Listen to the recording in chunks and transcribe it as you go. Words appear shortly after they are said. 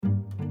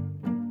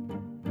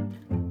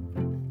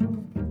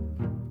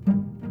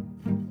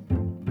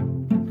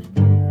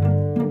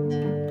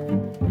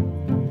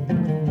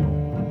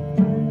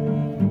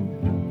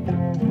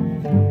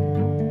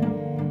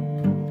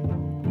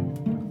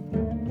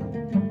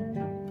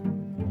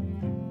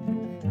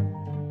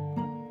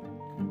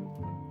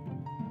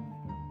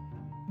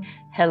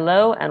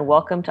Hello and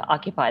welcome to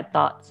Occupied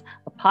Thoughts,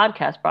 a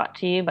podcast brought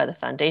to you by the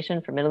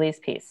Foundation for Middle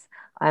East Peace.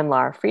 I'm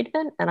Lara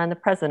Friedman, and I'm the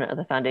president of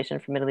the Foundation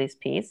for Middle East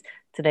Peace.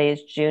 Today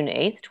is June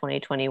 8th,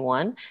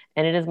 2021,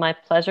 and it is my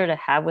pleasure to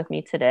have with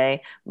me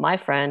today my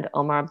friend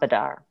Omar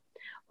Badar.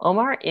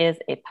 Omar is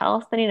a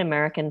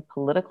Palestinian-American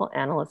political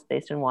analyst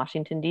based in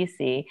Washington,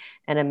 D.C.,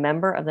 and a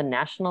member of the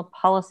National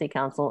Policy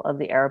Council of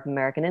the Arab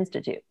American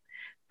Institute.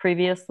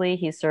 Previously,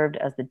 he served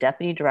as the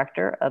Deputy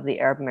Director of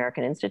the Arab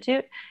American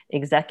Institute,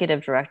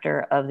 Executive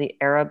Director of the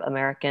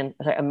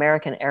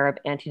American Arab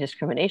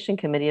Anti-Discrimination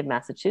Committee of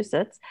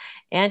Massachusetts,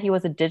 and he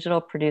was a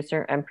digital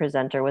producer and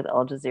presenter with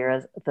Al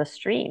Jazeera's The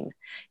Stream.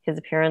 His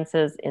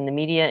appearances in the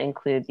media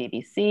include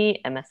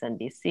BBC,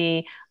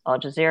 MSNBC,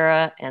 Al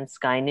Jazeera, and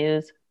Sky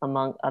News,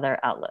 among other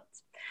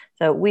outlets.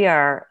 So we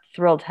are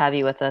thrilled to have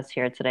you with us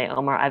here today,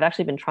 Omar. I've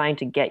actually been trying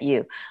to get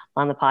you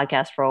on the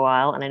podcast for a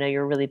while, and I know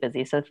you're really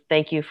busy. So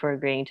thank you for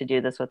agreeing to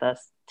do this with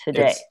us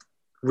today. It's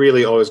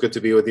really always good to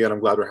be with you, and I'm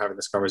glad we're having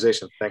this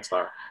conversation. Thanks,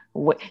 Lara.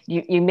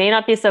 You may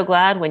not be so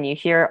glad when you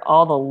hear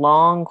all the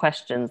long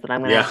questions that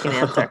I'm going to ask you to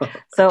answer.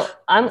 So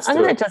I'm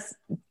going to just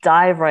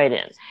dive right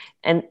in.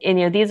 And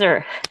these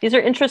are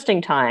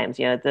interesting times,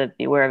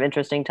 beware of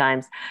interesting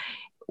times.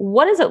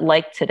 What is it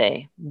like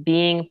today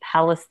being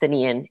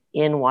Palestinian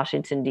in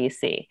Washington,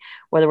 D.C.,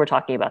 whether we're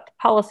talking about the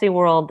policy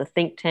world, the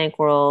think tank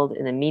world,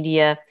 in the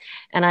media?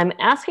 And I'm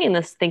asking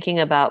this thinking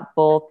about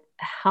both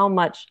how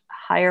much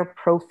higher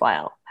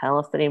profile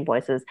Palestinian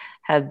voices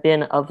have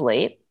been of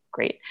late,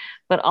 great,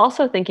 but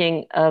also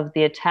thinking of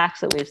the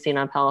attacks that we've seen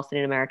on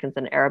Palestinian Americans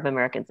and Arab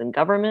Americans in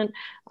government,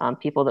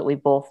 people that we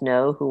both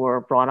know who were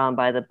brought on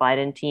by the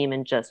Biden team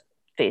and just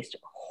faced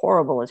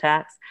horrible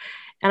attacks.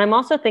 And I'm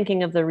also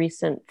thinking of the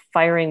recent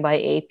firing by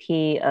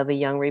AP of a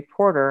young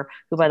reporter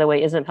who, by the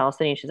way, isn't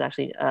Palestinian. She's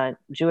actually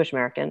Jewish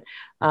American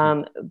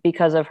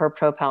because of her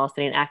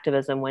pro-Palestinian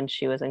activism when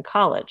she was in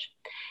college.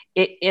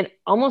 It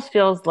almost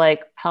feels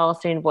like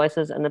Palestinian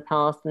voices and the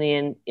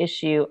Palestinian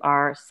issue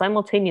are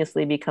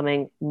simultaneously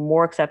becoming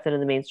more accepted in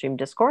the mainstream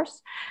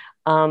discourse.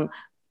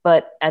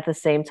 But at the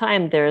same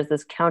time, there's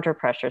this counter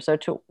pressure. So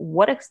to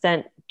what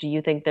extent do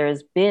you think there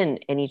has been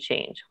any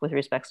change with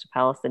respects to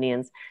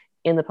Palestinians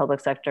in the public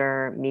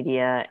sector,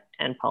 media,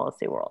 and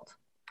policy world?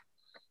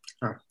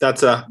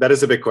 That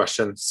is a big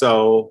question.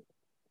 So,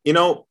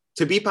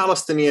 to be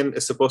Palestinian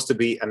is supposed to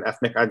be an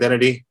ethnic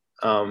identity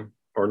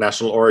or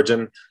national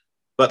origin,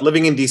 but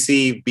living in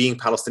DC, being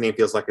Palestinian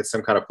feels like it's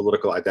some kind of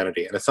political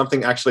identity. And it's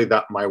something actually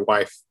that my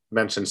wife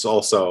mentions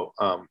also.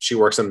 She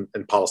works in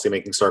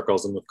policymaking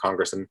circles and with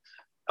Congress and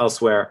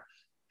elsewhere.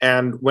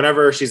 And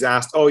whenever she's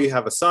asked, oh, you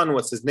have a son,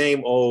 what's his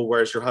name? Oh,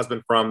 where's your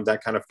husband from?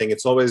 That kind of thing.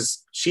 It's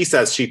always, she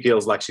says she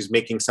feels like she's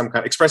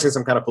expressing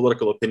some kind of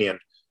political opinion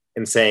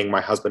in saying my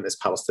husband is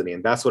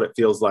Palestinian. That's what it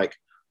feels like.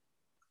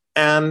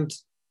 And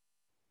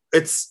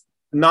it's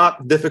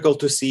not difficult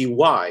to see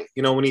why.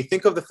 When you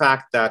think of the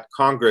fact that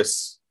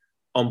Congress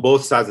on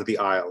both sides of the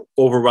aisle,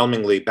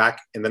 overwhelmingly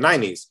back in the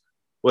 90s,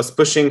 was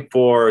pushing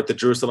for the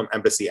Jerusalem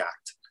Embassy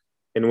Act,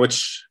 in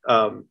which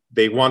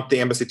they want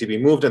the embassy to be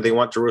moved and they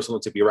want Jerusalem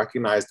to be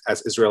recognized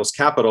as Israel's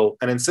capital,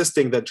 and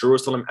insisting that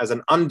Jerusalem as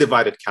an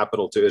undivided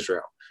capital to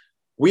Israel.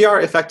 We are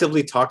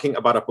effectively talking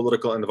about a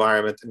political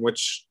environment in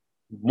which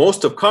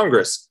most of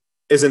Congress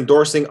is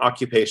endorsing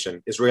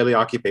occupation, Israeli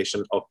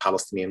occupation of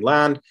Palestinian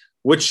land,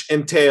 which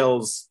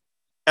entails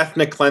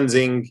ethnic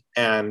cleansing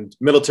and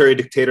military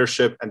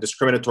dictatorship and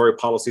discriminatory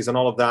policies and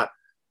all of that.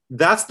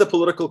 That's the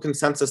political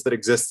consensus that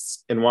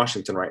exists in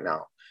Washington right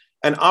now.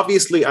 And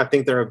obviously, I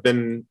think there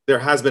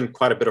has been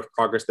quite a bit of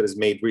progress that is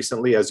made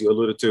recently, as you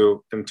alluded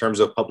to, in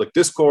terms of public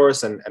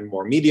discourse and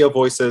more media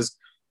voices.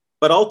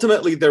 But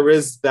ultimately, there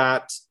is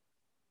that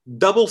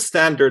double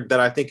standard that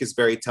I think is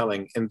very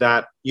telling, in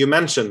that you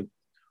mentioned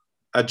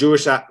a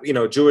Jewish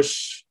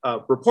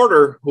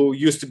reporter who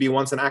used to be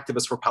once an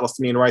activist for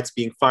Palestinian rights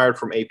being fired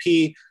from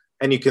AP.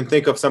 And you can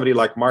think of somebody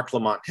like Mark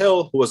Lamont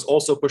Hill, who was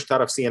also pushed out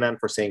of CNN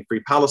for saying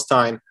Free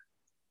Palestine.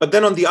 But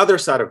then on the other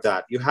side of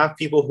that, you have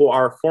people who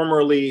are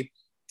formerly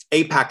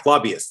AIPAC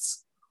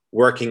lobbyists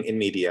working in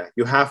media.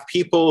 You have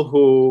people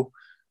who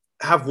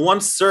have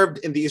once served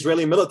in the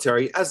Israeli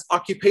military as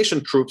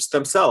occupation troops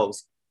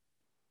themselves,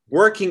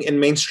 working in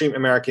mainstream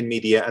American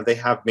media, and they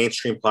have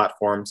mainstream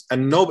platforms.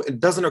 And it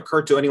doesn't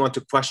occur to anyone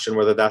to question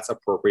whether that's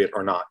appropriate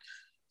or not.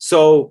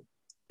 So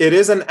it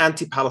is an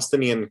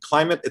anti-Palestinian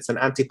climate. It's an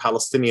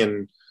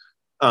anti-Palestinian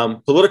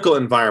political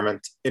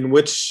environment in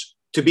which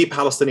to be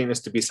Palestinian is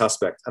to be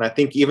suspect. And I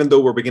think even though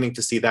we're beginning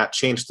to see that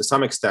change to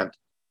some extent,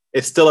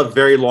 it's still a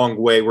very long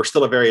way. We're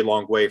still a very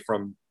long way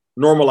from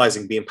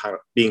normalizing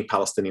being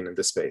Palestinian in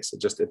this space.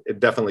 It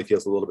definitely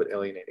feels a little bit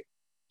alienating.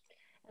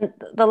 And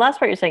the last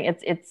part you're saying,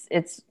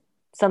 it's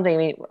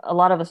something a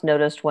lot of us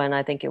noticed when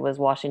I think it was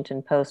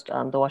Washington Post,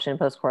 the Washington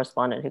Post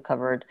correspondent who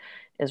covered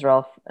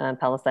Israel and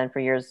Palestine for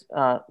years,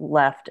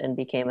 left and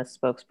became a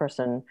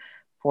spokesperson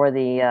for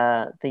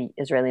the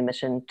Israeli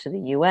mission to the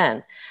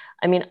UN.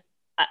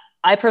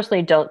 I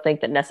personally don't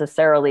think that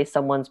necessarily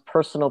someone's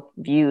personal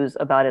views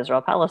about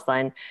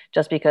Israel-Palestine,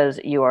 just because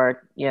you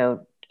are,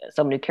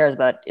 someone who cares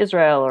about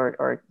Israel,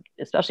 or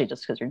especially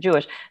just because you're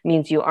Jewish,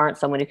 means you aren't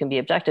someone who can be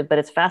objective. But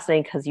it's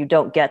fascinating because you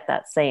don't get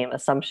that same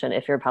assumption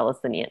if you're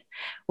Palestinian,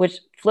 which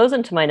flows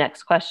into my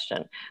next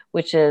question,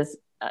 which is,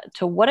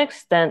 to what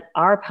extent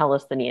are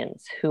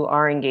Palestinians who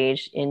are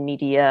engaged in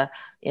media,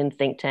 in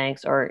think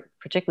tanks, or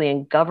particularly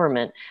in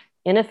government,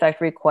 in effect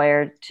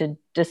required to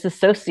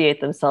disassociate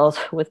themselves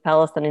with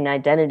Palestinian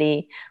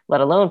identity,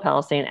 let alone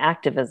Palestinian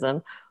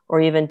activism,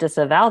 or even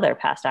disavow their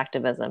past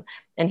activism?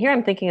 And here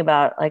I'm thinking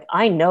about, like,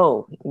 I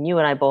know, you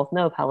and I both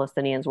know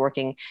Palestinians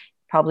working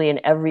probably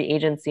in every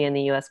agency in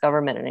the US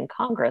government and in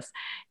Congress.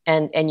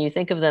 And you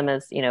think of them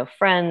as,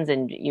 friends,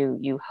 and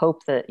you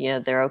hope that,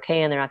 they're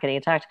okay and they're not getting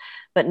attacked,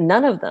 but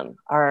none of them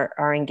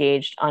are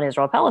engaged on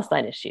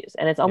Israel-Palestine issues.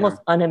 And it's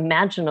almost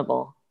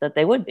unimaginable that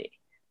they would be.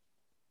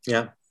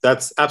 Yeah,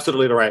 that's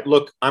absolutely right.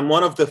 Look, I'm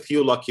one of the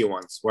few lucky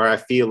ones where I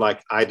feel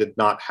like I did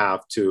not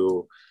have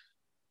to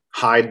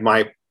hide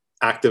my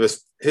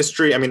activist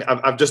history. I mean,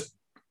 I've just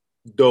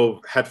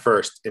dove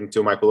headfirst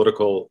into my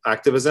political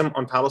activism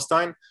on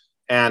Palestine,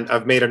 and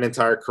I've made an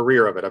entire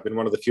career of it. I've been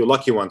one of the few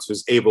lucky ones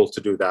who's able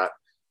to do that.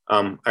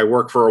 I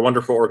work for a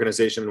wonderful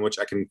organization in which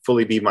I can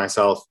fully be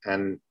myself,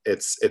 and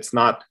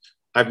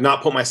I've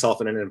not put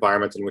myself in an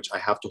environment in which I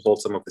have to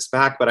hold some of this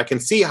back, but I can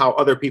see how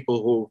other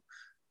people who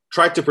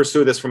tried to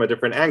pursue this from a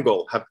different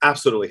angle have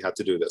absolutely had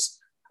to do this.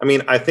 I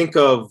mean, I think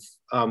of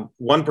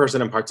one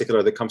person in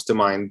particular that comes to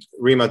mind,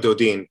 Rima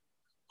Dodin,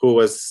 who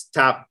was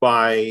tapped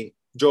by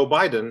Joe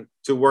Biden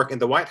to work in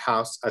the White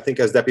House, I think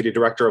as Deputy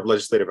Director of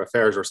Legislative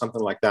Affairs or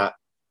something like that.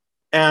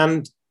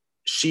 And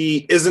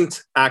she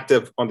isn't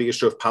active on the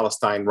issue of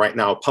Palestine right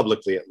now,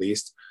 publicly at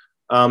least.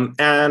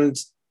 And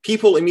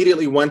people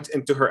immediately went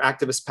into her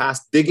activist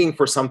past digging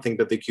for something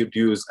that they could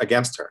use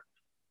against her.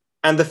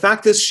 And the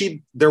fact is,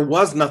 there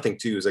was nothing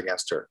to use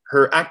against her.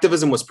 Her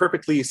activism was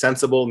perfectly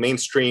sensible,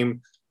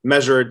 mainstream,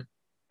 measured,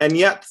 and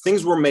yet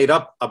things were made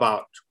up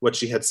about what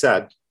she had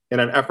said in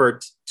an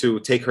effort to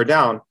take her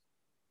down.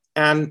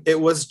 And it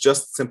was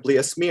just simply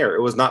a smear.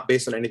 It was not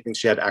based on anything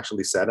she had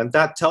actually said. And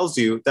that tells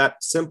you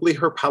that simply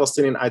her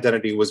Palestinian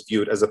identity was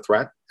viewed as a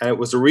threat, and it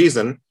was a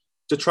reason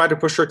to try to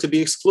push her to be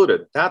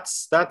excluded.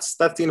 That's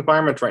the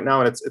environment right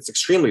now, and it's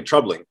extremely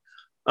troubling.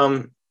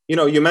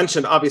 You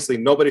mentioned, obviously,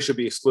 nobody should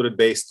be excluded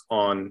based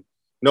on,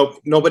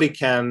 nobody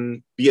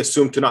can be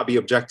assumed to not be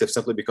objective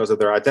simply because of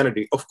their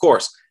identity. Of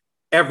course,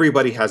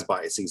 everybody has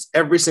biases.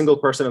 Every single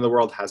person in the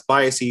world has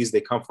biases.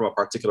 They come from a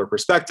particular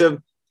perspective.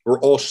 We're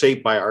all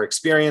shaped by our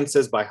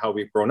experiences, by how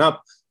we've grown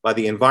up, by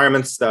the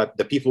environments that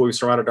the people we've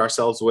surrounded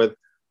ourselves with.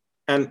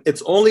 And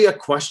it's only a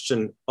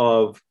question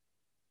of,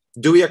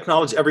 do we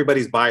acknowledge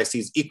everybody's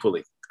biases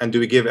equally? And do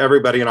we give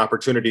everybody an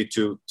opportunity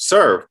to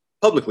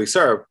publicly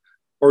serve?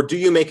 Or do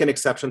you make an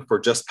exception for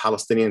just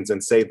Palestinians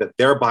and say that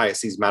their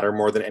biases matter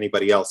more than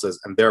anybody else's,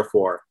 and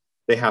therefore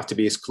they have to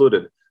be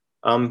excluded?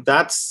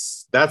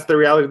 That's the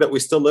reality that we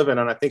still live in.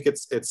 And I think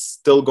it's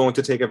still going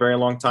to take a very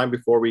long time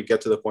before we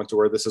get to the point to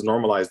where this is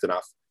normalized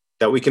enough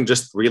that we can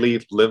just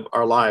really live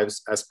our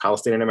lives as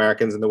Palestinian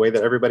Americans in the way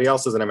that everybody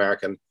else is an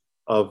American,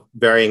 of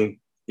varying,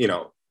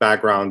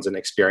 backgrounds and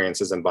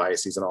experiences and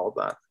biases and all of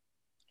that.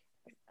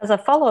 As a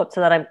follow-up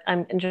to that,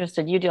 I'm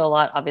interested, you deal a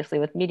lot, obviously,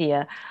 with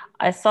media.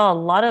 I saw a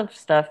lot of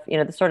stuff,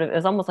 it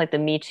was almost like the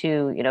Me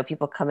Too,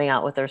 people coming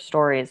out with their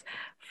stories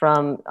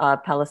from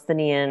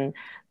Palestinian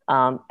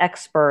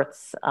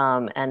experts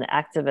and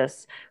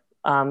activists,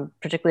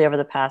 particularly over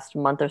the past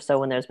month or so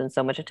when there's been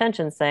so much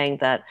attention, saying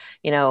that,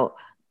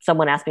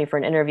 someone asked me for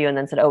an interview and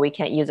then said, oh, we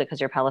can't use it because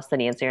you're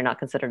Palestinian, so you're not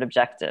considered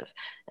objective.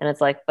 And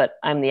it's like, but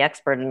I'm the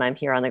expert and I'm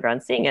here on the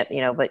ground seeing it,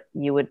 but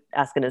you would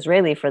ask an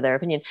Israeli for their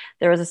opinion.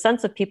 There was a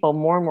sense of people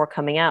more and more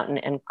coming out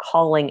and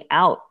calling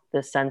out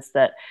the sense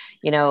that,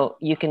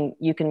 you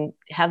can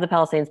have the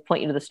Palestinians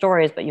point you to the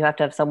stories, but you have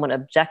to have someone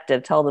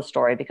objective tell the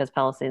story because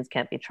Palestinians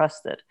can't be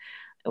trusted.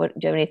 Do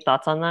you have any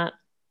thoughts on that?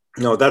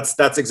 No,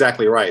 that's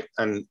exactly right.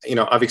 And,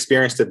 I've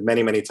experienced it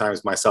many, many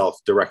times myself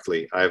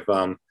directly.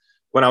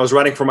 When I was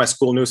writing for my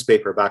school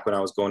newspaper back when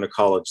I was going to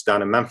college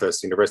down in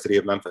Memphis, University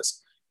of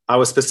Memphis, I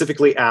was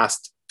specifically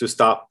asked to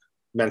stop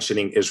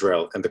mentioning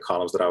Israel in the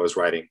columns that I was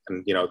writing.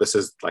 And, this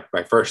is like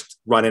my first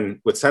run-in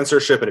with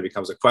censorship, and it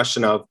becomes a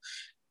question of,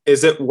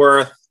 is it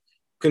worth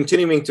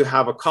continuing to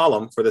have a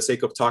column for the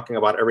sake of talking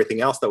about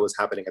everything else that was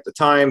happening at the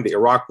time? The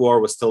Iraq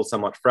War was still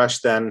somewhat fresh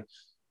then.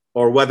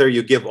 Or whether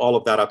you give all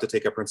of that up to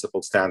take a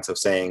principled stance of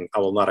saying, I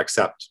will not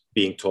accept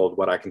being told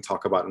what I can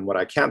talk about and what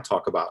I can't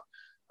talk about.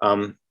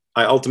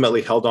 I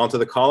ultimately held on to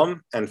the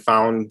column and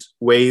found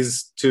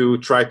ways to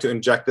try to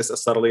inject this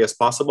as subtly as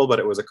possible, but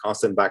it was a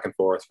constant back and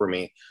forth for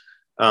me.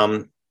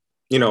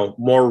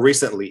 More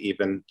recently,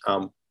 even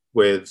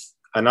with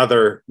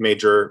another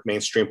major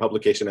mainstream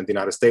publication in the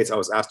United States, I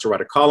was asked to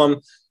write a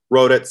column,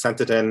 wrote it,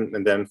 sent it in,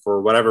 and then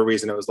for whatever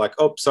reason, it was like,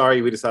 oh,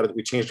 sorry, we decided that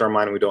we changed our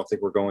mind and we don't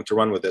think we're going to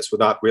run with this,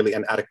 without really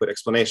an adequate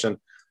explanation.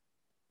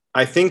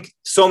 I think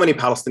so many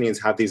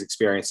Palestinians have these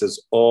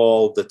experiences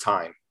all the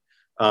time.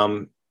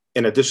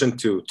 In addition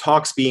to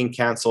talks being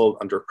canceled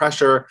under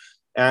pressure.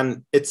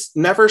 And it's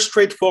never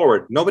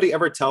straightforward. Nobody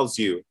ever tells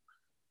you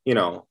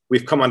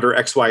we've come under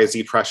X, Y,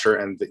 Z pressure,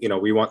 and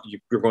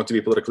you're going to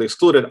be politically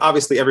excluded.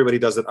 Obviously, everybody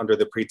does it under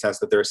the pretense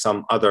that there's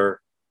some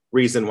other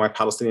reason why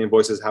Palestinian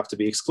voices have to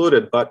be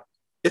excluded, but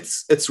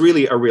it's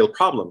really a real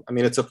problem. I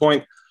mean,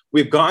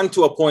 we've gotten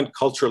to a point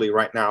culturally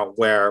right now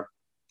where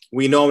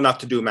we know not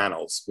to do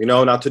panels. We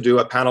know not to do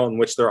a panel in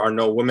which there are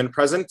no women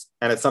present.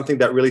 And it's something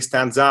that really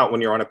stands out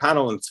when you're on a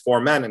panel and it's 4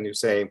 men and you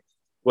say,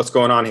 what's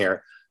going on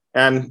here?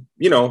 And,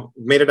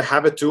 made it a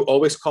habit to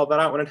always call that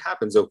out when it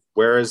happens of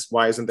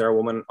why isn't there a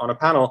woman on a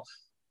panel?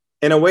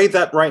 In a way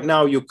that right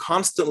now you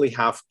constantly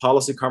have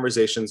policy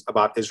conversations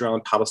about Israel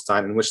and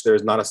Palestine in which there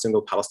is not a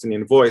single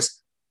Palestinian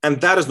voice. And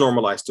that is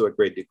normalized to a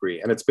great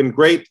degree. And it's been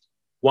great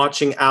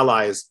watching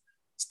allies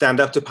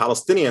stand up to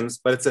Palestinians,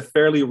 but it's a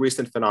fairly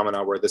recent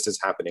phenomenon where this is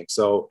happening.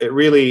 So it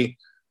really,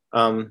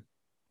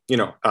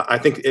 I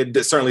think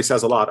it certainly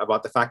says a lot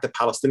about the fact that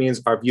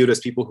Palestinians are viewed as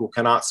people who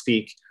cannot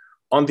speak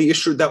on the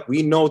issue that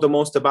we know the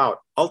most about.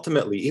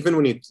 Ultimately, even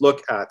when you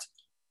look at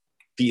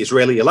the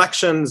Israeli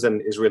elections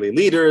and Israeli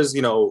leaders,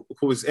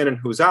 who's in and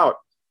who's out,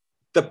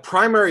 the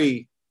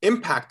primary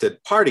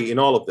impacted party in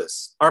all of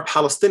this are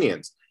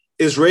Palestinians.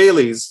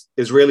 Israelis,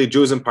 Israeli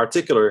Jews in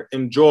particular,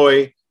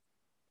 enjoy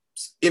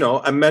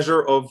a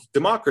measure of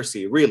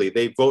democracy, really.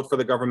 They vote for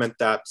the government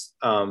that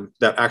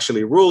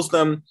actually rules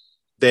them.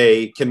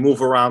 They can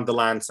move around the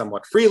land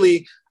somewhat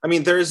freely. I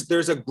mean,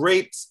 there's a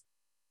great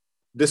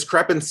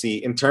discrepancy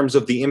in terms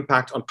of the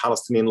impact on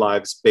Palestinian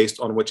lives based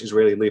on which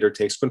Israeli leader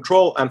takes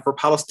control. And for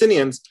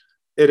Palestinians,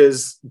 it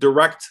is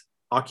direct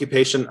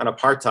occupation and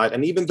apartheid.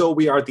 And even though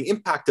we are the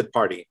impacted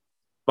party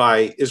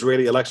by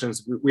Israeli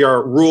elections, we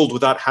are ruled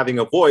without having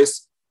a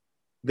voice.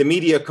 The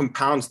media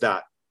compounds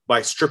that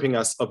by stripping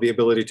us of the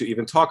ability to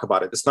even talk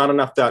about it. It's not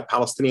enough that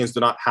Palestinians do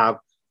not have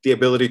the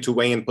ability to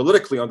weigh in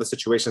politically on the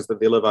situations that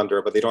they live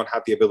under, but they don't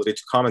have the ability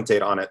to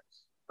commentate on it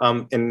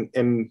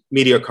in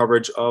media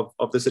coverage of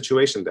the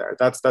situation there.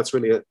 That's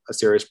really a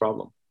serious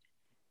problem.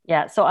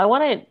 Yeah, so I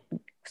want to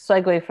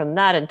segue from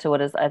that into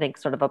what is, I think,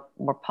 sort of a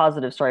more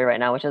positive story right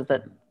now, which is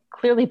that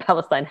clearly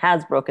Palestine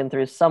has broken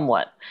through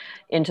somewhat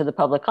into the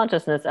public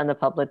consciousness and the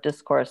public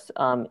discourse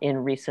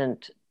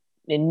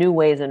in new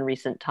ways in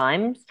recent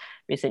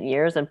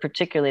years, and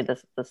particularly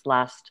this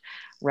last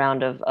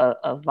round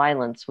of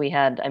violence. We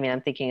had,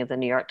 I'm thinking of the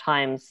New York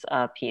Times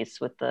piece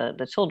with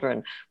the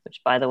children, which,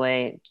 by the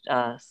way,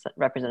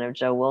 Representative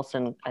Joe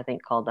Wilson, I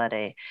think, called that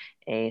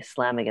a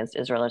slam against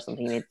Israel or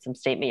something. He made some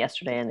statement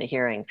yesterday in the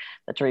hearing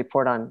that to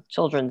report on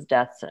children's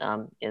deaths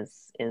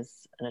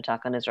is an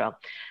attack on Israel.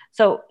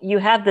 So you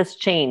have this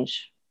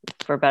change,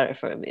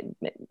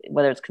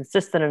 whether it's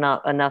consistent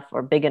enough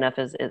or big enough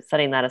is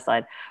setting that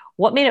aside.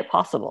 What made it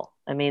possible?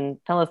 I mean,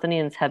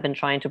 Palestinians have been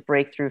trying to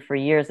break through for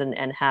years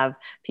and have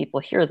people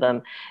hear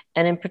them.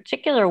 And in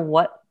particular,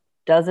 what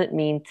does it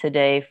mean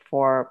today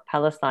for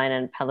Palestine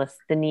and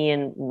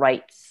Palestinian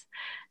rights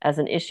as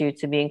an issue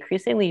to be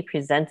increasingly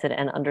presented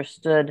and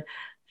understood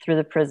through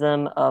the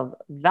prism of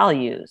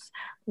values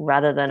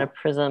rather than a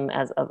prism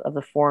of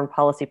the foreign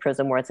policy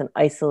prism where it's an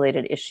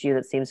isolated issue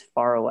that seems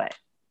far away?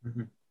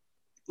 Mm-hmm.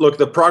 Look,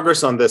 the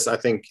progress on this, I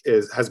think,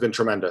 has been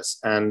tremendous.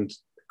 And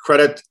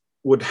credit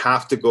would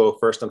have to go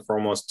first and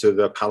foremost to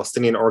the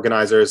Palestinian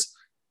organizers,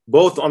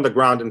 both on the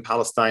ground in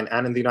Palestine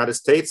and in the United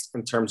States,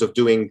 in terms of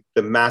doing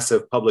the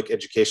massive public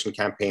education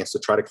campaigns to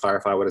try to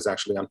clarify what is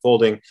actually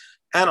unfolding.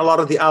 And a lot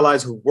of the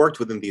allies who worked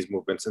within these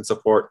movements in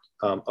support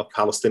of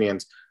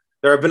Palestinians.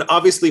 There have been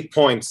obviously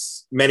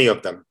points, many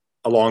of them,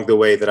 along the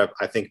way that have,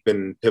 I think,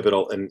 been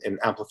pivotal in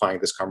amplifying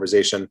this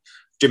conversation.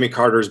 Jimmy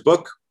Carter's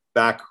book,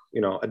 back,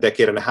 a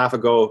decade and a half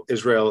ago,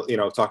 Israel,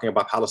 talking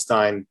about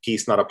Palestine,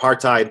 peace, not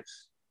apartheid,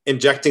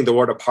 injecting the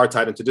word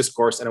apartheid into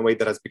discourse in a way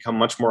that has become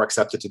much more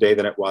accepted today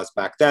than it was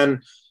back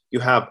then. You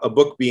have a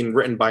book being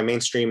written by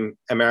mainstream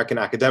American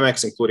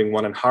academics, including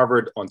one in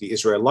Harvard on the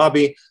Israel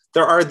lobby.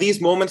 There are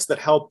these moments that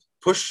help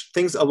push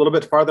things a little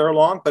bit farther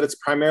along, but it's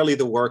primarily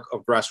the work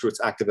of grassroots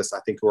activists, I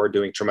think, who are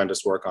doing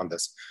tremendous work on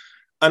this.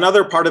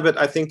 Another part of it,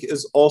 I think,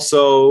 is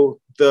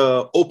also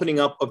the opening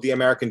up of the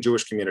American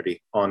Jewish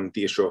community on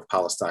the issue of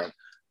Palestine.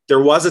 There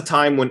was a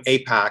time when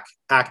AIPAC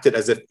acted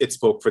as if it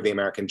spoke for the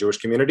American Jewish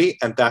community,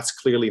 and that's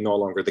clearly no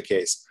longer the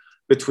case.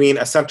 Between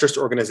a centrist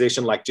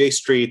organization like J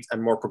Street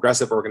and more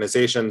progressive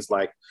organizations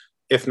like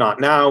If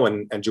Not Now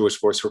and Jewish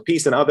Voice for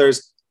Peace and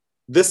others,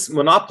 this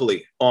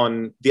monopoly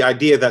on the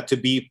idea that to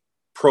be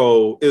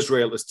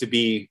pro-Israel is to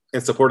be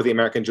in support of the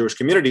American Jewish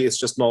community is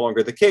just no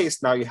longer the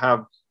case. Now you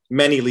have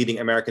many leading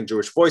American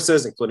Jewish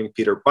voices, including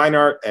Peter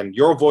Beinart and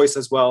your voice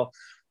as well,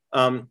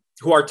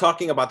 who are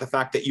talking about the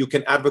fact that you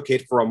can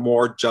advocate for a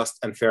more just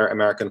and fair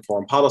American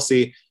foreign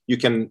policy. You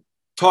can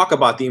talk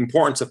about the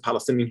importance of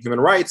Palestinian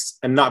human rights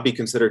and not be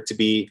considered to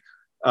be,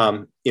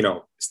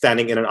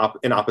 standing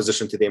in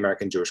opposition to the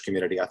American Jewish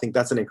community. I think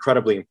that's an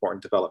incredibly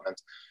important development.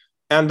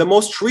 And the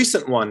most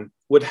recent one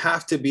would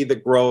have to be the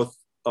growth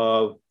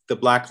of the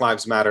Black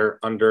Lives Matter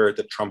under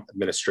the Trump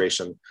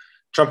administration.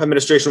 Trump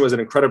administration was an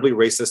incredibly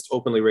racist,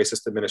 openly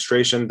racist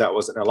administration that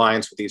was in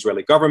alliance with the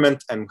Israeli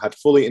government and had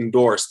fully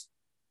endorsed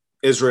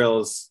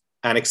Israel's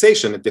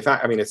annexation. De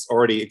facto, I mean, it's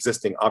already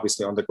existing,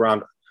 obviously, on the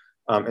ground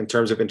in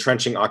terms of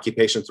entrenching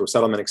occupation through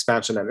settlement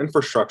expansion and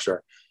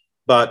infrastructure.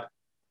 But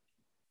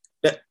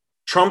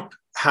Trump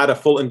had a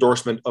full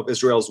endorsement of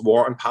Israel's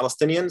war on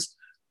Palestinians,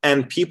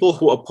 and people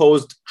who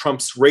opposed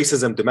Trump's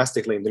racism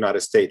domestically in the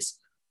United States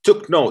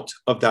took note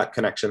of that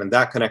connection, and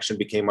that connection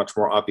became much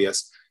more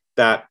obvious.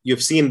 That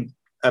you've seen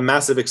a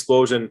massive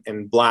explosion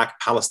in Black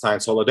Palestine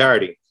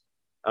solidarity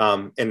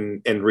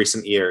in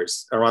recent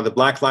years. Around the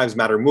Black Lives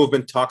Matter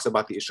movement talks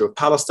about the issue of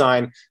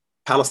Palestine.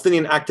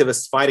 Palestinian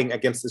activists fighting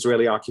against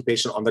Israeli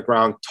occupation on the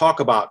ground talk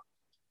about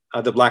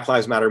the Black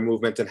Lives Matter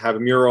movement and have a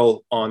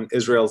mural on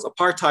Israel's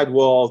apartheid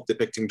wall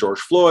depicting George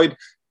Floyd.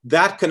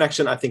 That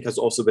connection, I think, has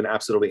also been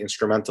absolutely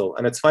instrumental.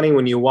 And it's funny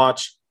when you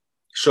watch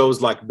shows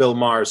like Bill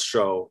Maher's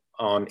show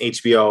on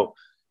HBO.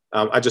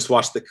 I just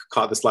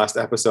caught this last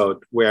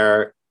episode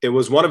where it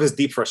was one of his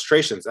deep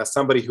frustrations as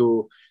somebody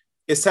who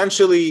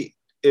essentially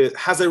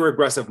has a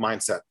regressive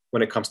mindset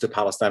when it comes to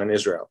Palestine and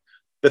Israel.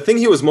 The thing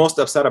he was most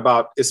upset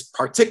about is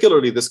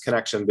particularly this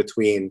connection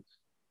between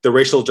the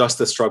racial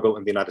justice struggle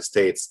in the United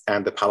States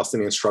and the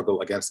Palestinian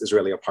struggle against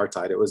Israeli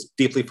apartheid. It was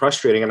deeply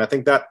frustrating. And I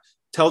think that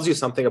tells you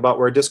something about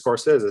where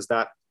discourse is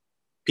that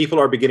people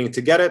are beginning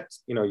to get it.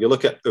 You know, you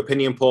look at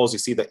opinion polls, you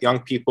see that young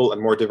people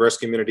and more diverse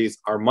communities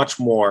are much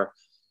more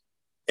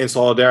in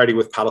solidarity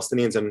with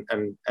Palestinians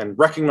and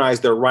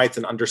recognize their rights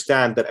and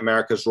understand that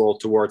America's role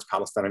towards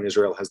Palestine and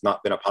Israel has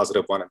not been a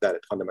positive one and that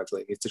it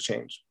fundamentally needs to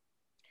change.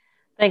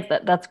 Thanks.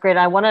 That's great.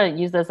 I want to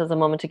use this as a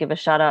moment to give a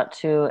shout out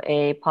to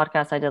a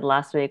podcast I did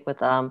last week with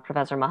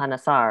Professor Maha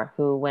Nassar,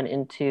 who went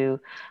into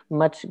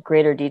much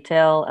greater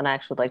detail. And I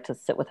actually would like to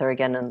sit with her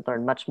again and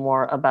learn much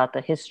more about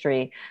the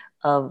history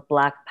of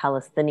Black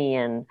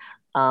Palestinian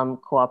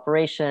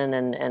cooperation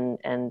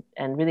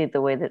and really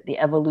the way that the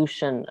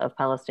evolution of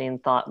Palestinian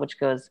thought, which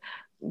goes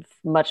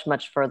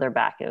much further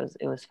back.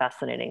 It was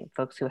fascinating.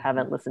 Folks who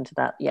haven't listened to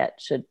that yet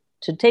should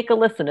take a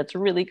listen. It's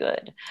really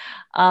good.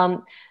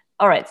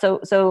 All right,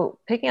 so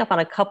picking up on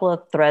a couple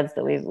of threads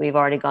that we've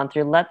already gone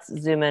through, let's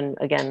zoom in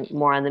again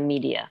more on the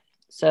media.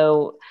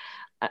 So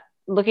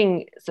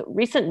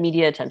recent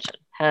media attention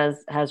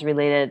has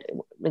related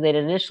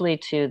initially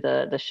to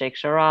the Sheikh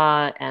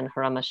Jarrah and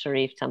Haram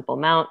al-Sharif Temple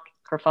Mount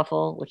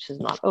kerfuffle, which is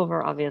not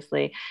over,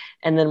 obviously,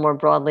 and then more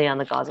broadly on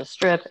the Gaza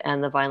Strip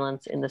and the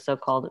violence in the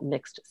so-called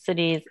mixed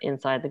cities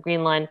inside the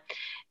Green Line.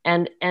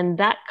 And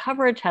that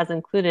coverage has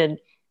included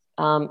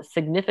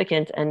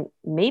significant and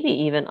maybe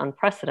even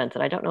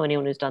unprecedented, I don't know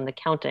anyone who's done the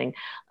counting,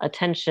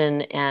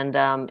 attention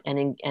and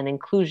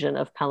inclusion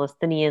of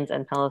Palestinians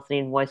and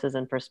Palestinian voices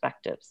and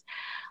perspectives.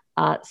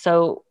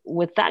 So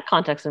with that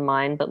context in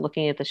mind, but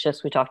looking at the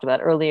shifts we talked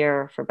about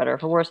earlier, for better or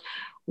for worse,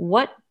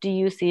 what do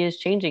you see as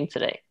changing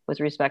today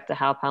with respect to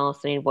how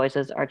Palestinian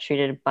voices are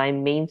treated by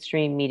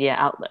mainstream media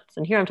outlets?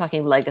 And here I'm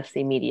talking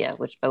legacy media,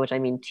 by which I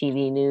mean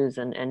TV news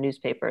and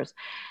newspapers.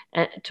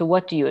 And to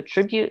what do you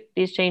attribute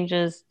these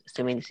changes,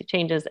 assuming you see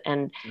changes,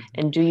 and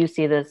do you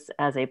see this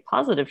as a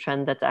positive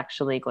trend that's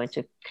actually going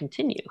to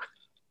continue?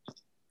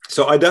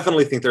 So I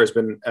definitely think there's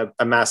been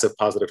a massive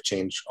positive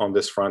change on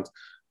this front.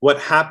 What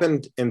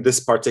happened in this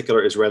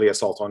particular Israeli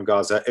assault on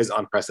Gaza is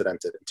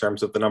unprecedented in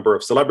terms of the number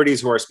of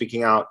celebrities who are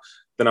speaking out,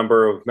 the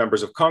number of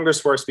members of Congress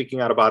who are speaking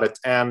out about it,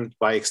 and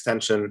by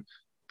extension,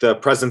 the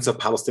presence of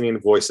Palestinian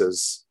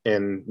voices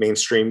in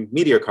mainstream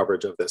media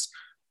coverage of this.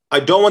 I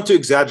don't want to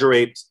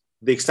exaggerate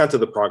the extent of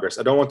the progress.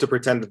 I don't want to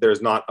pretend that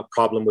there's not a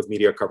problem with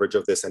media coverage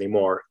of this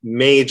anymore.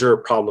 Major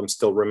problems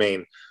still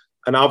remain.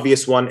 An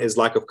obvious one is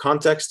lack of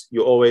context.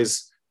 You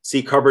always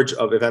see coverage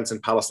of events in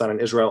Palestine and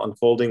Israel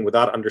unfolding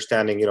without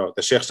understanding,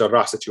 the Sheikh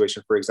Jarrah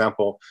situation, for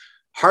example,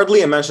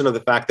 hardly a mention of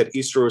the fact that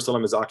East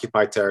Jerusalem is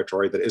occupied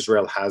territory that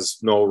Israel has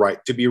no right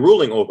to be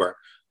ruling over.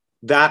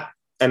 That,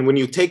 and when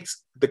you take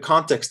the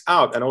context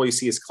out and all you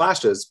see is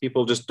clashes,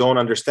 people just don't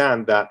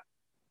understand that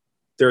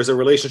there's a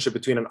relationship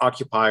between an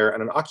occupier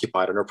and an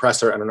occupied, an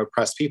oppressor and an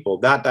oppressed people.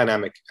 That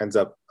dynamic ends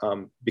up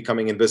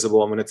becoming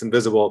invisible. And when it's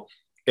invisible,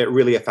 it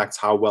really affects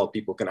how well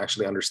people can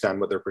actually understand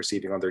what they're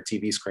perceiving on their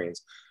TV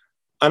screens.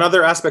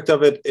 Another aspect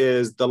of it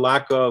is the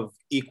lack of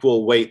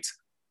equal weight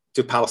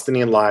to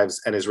Palestinian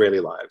lives and Israeli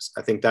lives.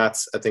 I think that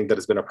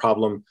has been a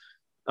problem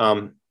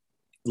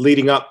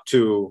leading up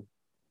to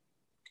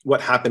what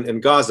happened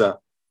in Gaza.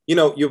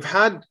 You've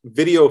had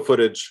video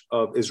footage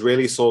of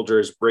Israeli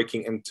soldiers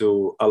breaking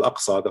into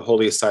Al-Aqsa, the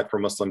holiest site for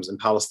Muslims in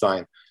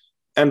Palestine,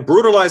 and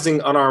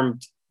brutalizing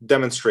unarmed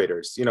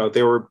demonstrators.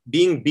 They were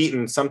being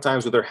beaten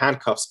sometimes with their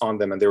handcuffs on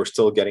them and they were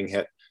still getting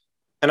hit.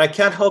 And I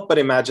can't help but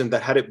imagine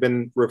that had it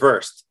been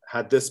reversed,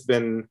 had this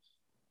been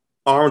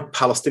armed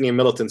Palestinian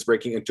militants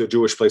breaking into a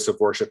Jewish place of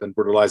worship and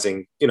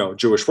brutalizing,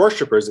 Jewish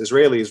worshipers,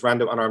 Israelis,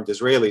 random unarmed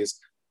Israelis,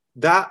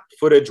 that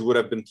footage would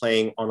have been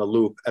playing on a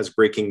loop as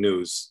breaking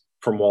news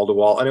from wall to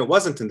wall. And it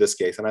wasn't in this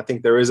case. And I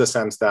think there is a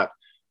sense that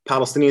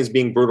Palestinians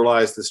being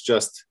brutalized is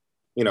just,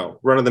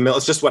 run of the mill.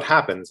 It's just what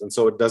happens. And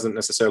so it doesn't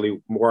necessarily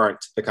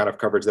warrant the kind of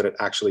coverage that it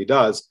actually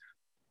does.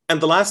 And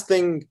the last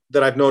thing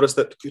that I've noticed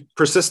that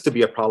persists to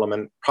be a problem,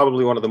 and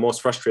probably one of the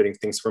most frustrating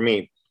things for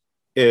me,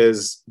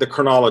 is the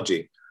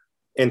chronology.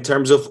 in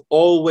terms of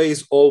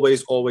always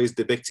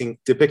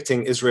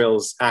depicting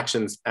Israel's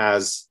actions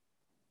as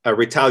a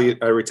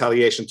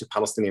retaliation to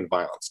Palestinian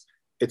violence.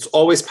 It's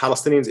always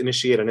Palestinians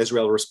initiate and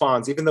Israel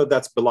responds, even though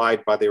that's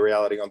belied by the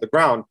reality on the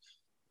ground.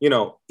 You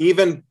know,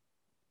 even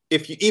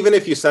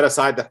if you set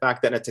aside the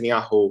fact that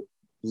Netanyahu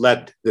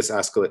led this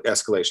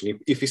escalation,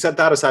 if you set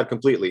that aside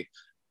completely,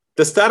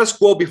 the status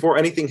quo before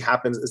anything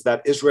happens is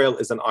that Israel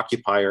is an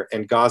occupier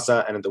in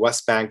Gaza and in the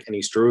West Bank and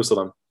East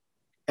Jerusalem.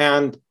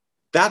 And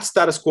that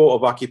status quo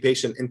of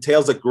occupation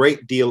entails a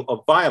great deal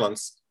of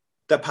violence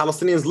that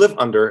Palestinians live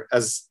under,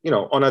 as you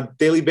know, on a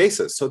daily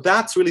basis. So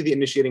that's really the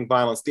initiating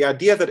violence. The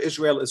idea that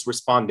Israel is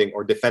responding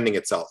or defending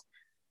itself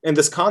in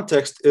this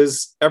context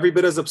is every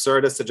bit as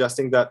absurd as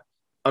suggesting that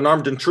an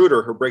armed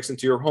intruder who breaks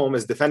into your home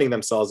is defending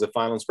themselves if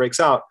violence breaks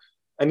out.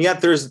 And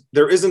yet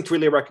there isn't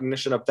really a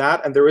recognition of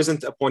that, and there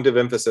isn't a point of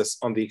emphasis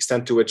on the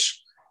extent to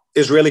which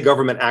Israeli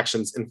government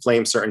actions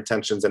inflame certain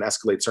tensions and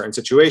escalate certain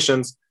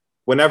situations.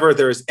 Whenever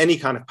there is any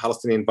kind of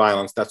Palestinian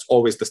violence, that's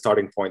always the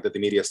starting point that the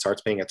media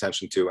starts paying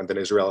attention to, and then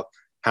Israel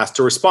has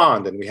to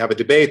respond. And we have a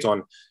debate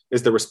on,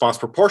 is the response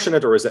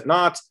proportionate or is it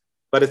not?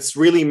 But it's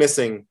really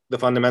missing the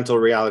fundamental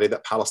reality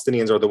that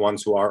Palestinians are the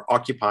ones who are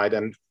occupied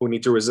and who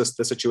need to resist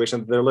the situation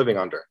that they're living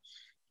under.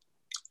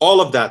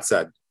 All of that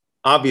said,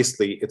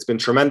 obviously, it's been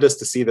tremendous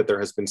to see that there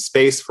has been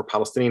space for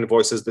Palestinian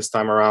voices this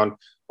time around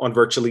on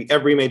virtually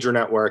every major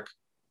network,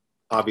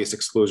 obvious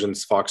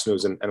exclusions, Fox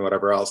News and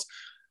whatever else.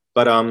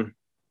 But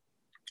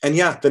and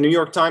yeah, the New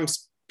York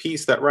Times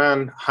piece that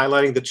ran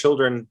highlighting the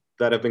children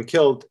that have been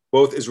killed,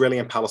 both Israeli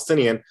and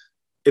Palestinian,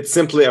 it's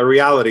simply a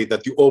reality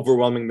that the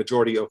overwhelming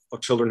majority of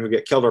children who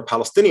get killed are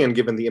Palestinian,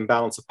 given the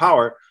imbalance of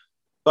power.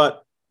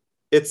 But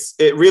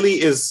it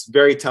really is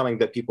very telling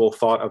that people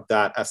thought of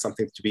that as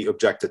something to be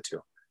objected to,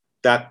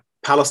 that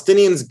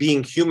Palestinians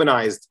being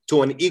humanized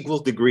to an equal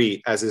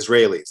degree as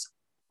Israelis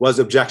was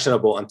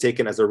objectionable and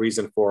taken as a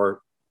reason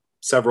for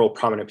several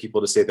prominent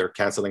people to say they're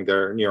canceling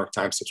their New York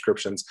Times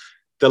subscriptions.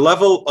 The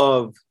level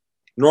of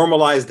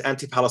normalized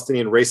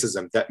anti-Palestinian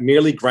racism that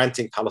merely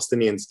granting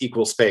Palestinians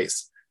equal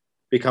space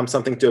becomes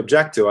something to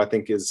object to, I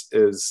think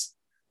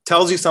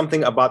tells you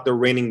something about the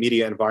reigning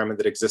media environment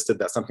that existed,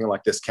 that something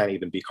like this can't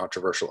even be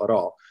controversial at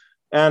all.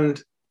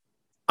 And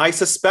I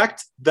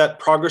suspect that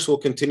progress will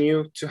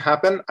continue to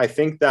happen. I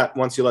think that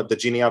once you let the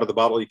genie out of the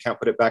bottle, you can't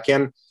put it back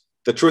in.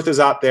 The truth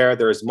is out there.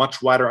 There is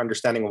much wider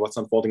understanding of what's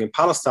unfolding in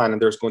Palestine,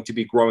 and there's going to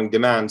be growing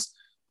demands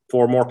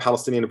for more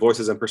Palestinian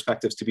voices and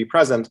perspectives to be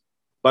present.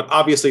 But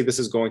obviously, this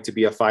is going to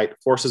be a fight.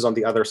 Forces on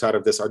the other side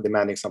of this are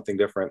demanding something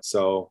different.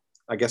 So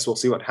I guess we'll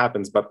see what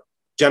happens. But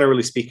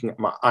generally speaking,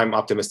 I'm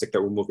optimistic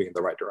that we're moving in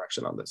the right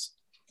direction on this.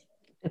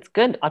 It's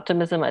good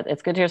optimism.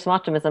 It's good to hear some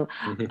optimism.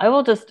 Mm-hmm. I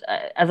will just,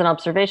 as an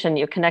observation,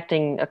 you're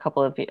connecting a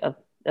couple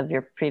of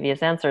your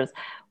previous answers.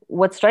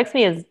 What strikes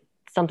me as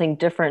something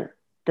different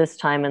this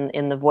time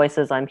in the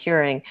voices I'm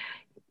hearing,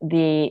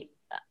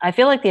 I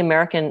feel like the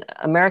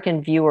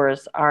American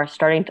viewers are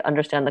starting to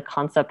understand the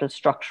concept of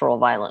structural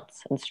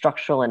violence and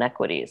structural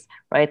inequities,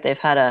 right? They've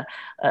had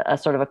a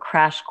sort of a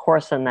crash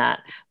course in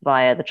that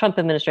via the Trump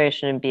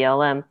administration and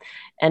BLM.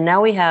 And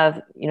now we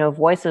have,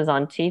 voices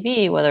on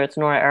TV, whether it's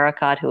Nora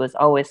Erekat, who has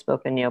always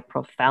spoken,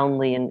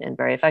 profoundly and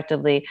very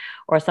effectively,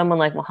 or someone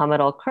like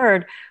Mohammed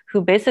Al-Kurd,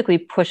 who basically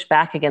push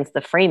back against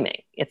the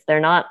framing.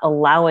 They're not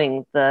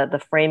allowing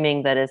the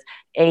framing that is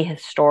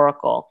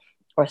ahistorical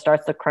or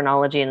starts the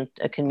chronology in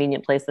a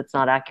convenient place that's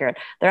not accurate.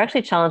 They're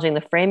actually challenging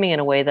the framing in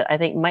a way that I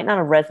think might not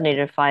have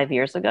resonated 5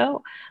 years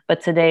ago, but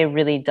today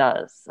really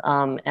does.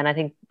 And I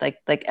think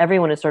like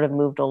everyone has sort of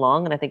moved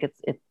along, and I think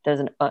there's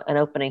an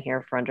opening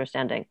here for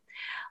understanding.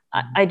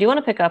 I do want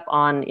to pick up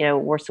on,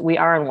 we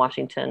are in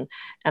Washington,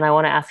 and I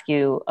want to ask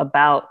you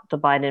about the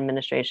Biden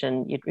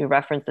administration. You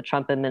referenced the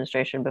Trump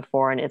administration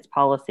before and its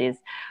policies.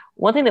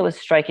 One thing that was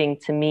striking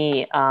to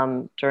me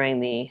during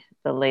the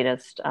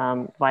latest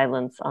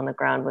violence on the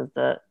ground was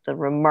the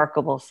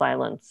remarkable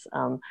silence.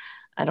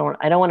 I don't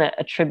want to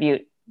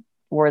attribute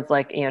words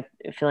like,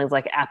 feelings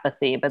like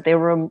apathy, but they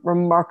were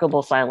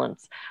remarkable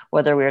silence,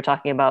 whether we were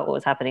talking about what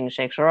was happening in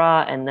Sheikh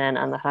Jarrah and then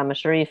on the Haram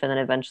al-Sharif and then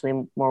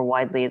eventually more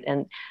widely.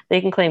 And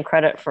they can claim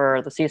credit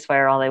for the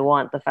ceasefire all they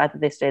want. The fact that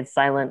they stayed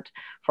silent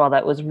for all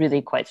that was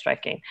really quite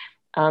striking.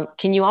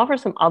 Can you offer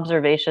some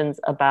observations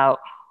about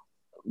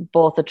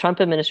both the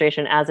Trump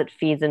administration as it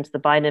feeds into the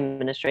Biden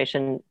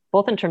administration,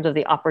 both in terms of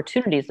the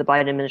opportunities the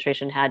Biden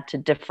administration had to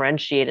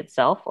differentiate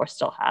itself, or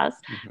still has,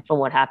 from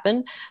what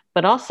happened,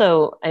 but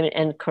also,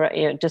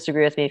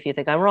 disagree with me if you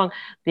think I'm wrong,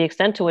 the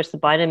extent to which the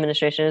Biden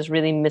administration is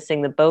really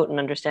missing the boat in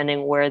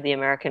understanding where the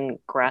American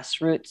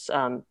grassroots,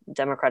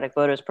 Democratic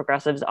voters,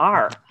 progressives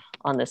are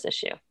on this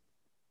issue.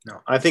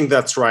 No, I think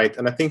that's right.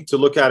 And I think to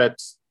look at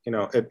it,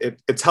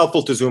 it's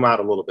helpful to zoom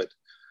out a little bit,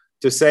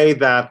 to say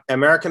that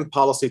American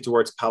policy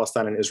towards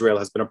Palestine and Israel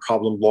has been a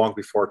problem long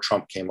before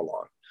Trump came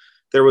along.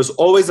 There was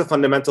always a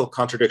fundamental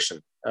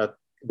contradiction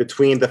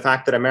between the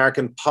fact that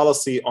American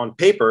policy on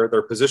paper,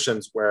 their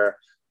positions were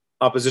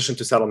opposition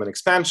to settlement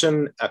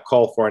expansion, a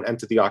call for an end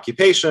to the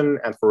occupation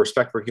and for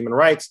respect for human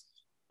rights,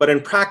 But in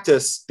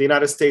practice, the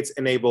United States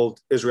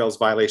enabled Israel's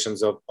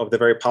violations of the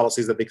very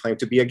policies that they claim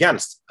to be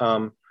against.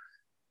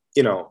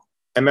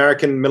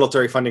 American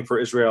military funding for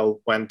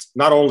Israel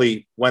not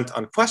only went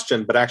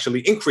unquestioned, but actually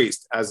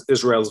increased as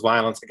Israel's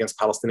violence against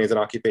Palestinians and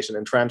occupation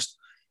entrenched.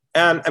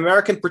 And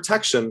American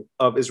protection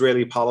of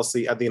Israeli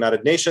policy at the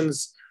United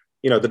Nations,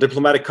 the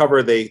diplomatic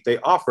cover they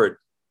offered,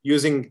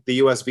 using the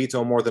US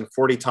veto more than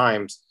 40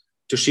 times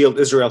to shield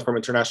Israel from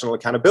international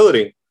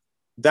accountability,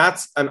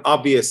 that's an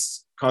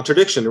obvious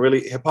contradiction.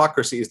 Really,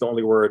 hypocrisy is the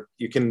only word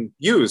you can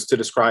use to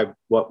describe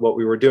what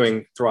we were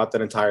doing throughout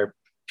that entire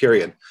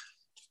period.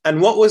 And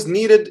what was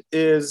needed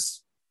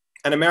is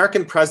an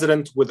American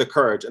president with the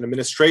courage, an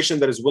administration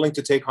that is willing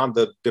to take on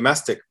the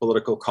domestic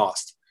political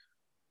cost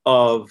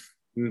of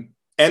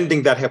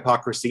ending that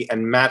hypocrisy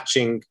and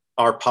matching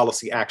our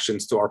policy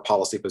actions to our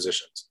policy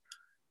positions.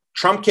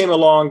 Trump came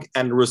along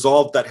and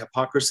resolved that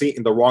hypocrisy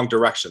in the wrong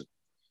direction.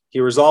 He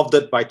resolved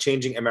it by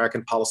changing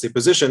American policy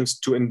positions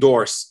to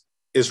endorse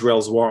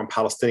Israel's war on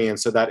Palestinians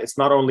so that it's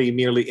not only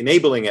merely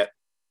enabling it,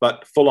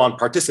 but full on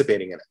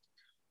participating in it.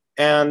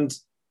 And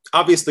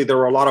obviously, there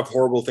were a lot of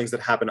horrible things that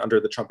happened under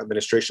the Trump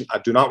administration. I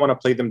do not want to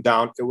play them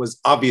down. It was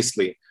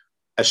obviously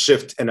a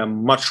shift in a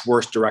much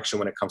worse direction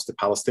when it comes to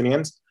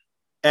Palestinians.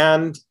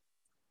 And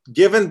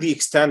given the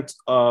extent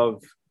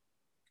of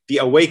the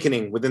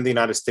awakening within the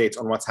United States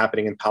on what's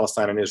happening in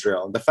Palestine and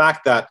Israel, and the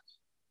fact that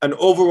an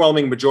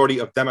overwhelming majority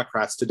of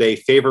Democrats today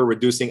favor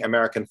reducing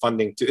American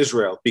funding to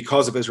Israel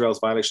because of Israel's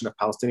violation of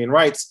Palestinian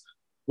rights,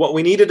 what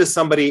we needed is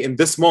somebody in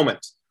this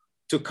moment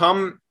to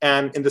come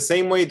and, in the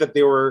same way that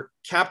they were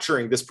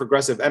capturing this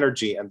progressive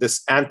energy and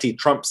this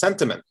anti-Trump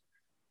sentiment,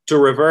 to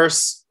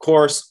reverse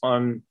course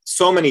on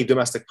so many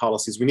domestic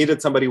policies. We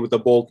needed somebody with the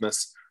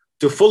boldness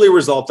to fully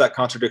resolve that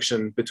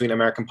contradiction between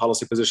American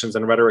policy positions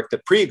and rhetoric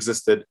that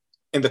pre-existed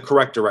in the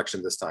correct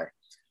direction this time.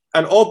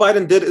 And all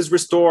Biden did is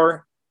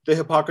restore the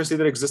hypocrisy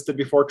that existed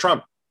before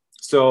Trump.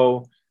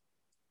 So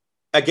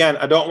again,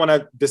 I don't want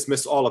to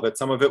dismiss all of it.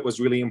 Some of it was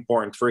really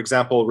important. For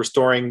example,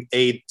 restoring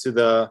aid to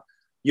the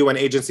UN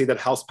agency that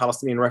helps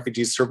Palestinian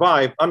refugees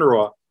survive,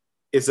 UNRWA,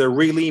 is a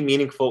really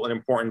meaningful and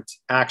important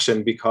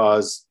action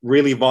because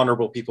really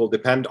vulnerable people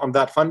depend on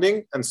that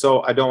funding. And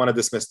so I don't want to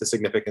dismiss the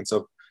significance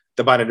of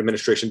the Biden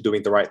administration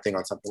doing the right thing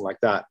on something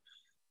like that.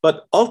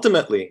 But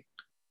ultimately,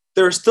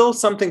 there is still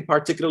something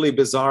particularly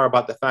bizarre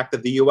about the fact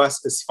that the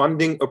US is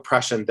funding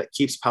oppression that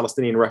keeps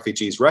Palestinian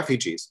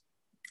refugees,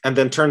 and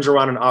then turns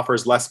around and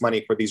offers less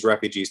money for these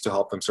refugees to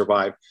help them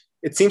survive.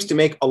 It seems to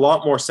make a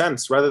lot more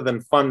sense, rather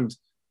than fund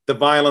the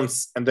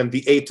violence and then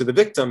the aid to the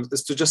victims,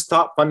 is to just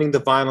stop funding the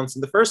violence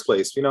in the first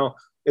place.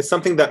 It's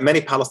something that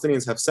many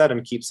Palestinians have said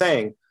and keep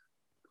saying.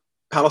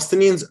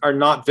 Palestinians are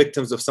not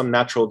victims of some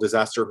natural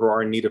disaster who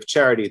are in need of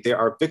charity. They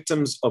are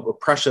victims of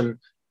oppression,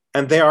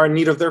 and they are in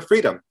need of their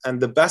freedom. And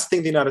the best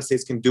thing the United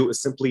States can do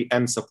is simply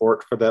end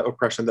support for the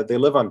oppression that they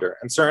live under.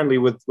 And certainly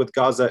with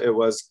Gaza, it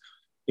was,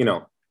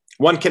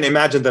 one can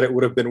imagine that it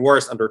would have been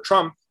worse under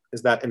Trump,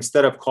 is that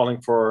instead of calling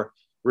for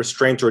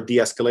restraint or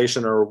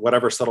de-escalation or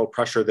whatever subtle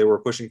pressure they were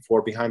pushing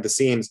for behind the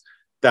scenes,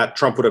 that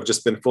Trump would have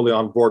just been fully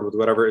on board with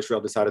whatever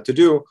Israel decided to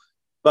do.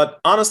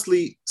 But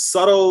honestly,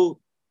 subtle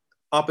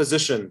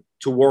opposition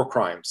to war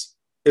crimes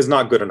is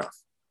not good enough.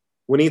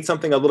 We need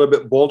something a little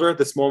bit bolder.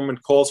 This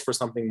moment calls for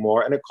something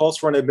more, and it calls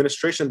for an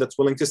administration that's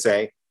willing to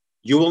say,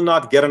 you will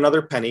not get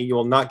another penny, you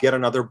will not get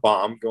another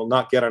bomb, you will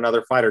not get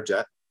another fighter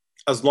jet,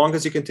 as long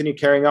as you continue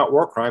carrying out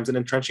war crimes and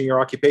entrenching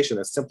your occupation.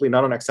 It's simply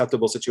not an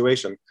acceptable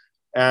situation.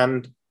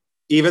 And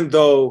even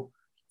though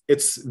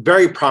it's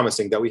very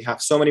promising that we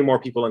have so many more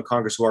people in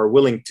Congress who are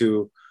willing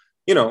to,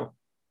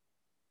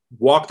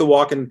 walk the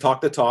walk and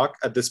talk the talk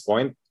at this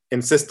point,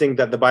 insisting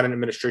that the Biden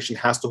administration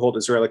has to hold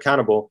Israel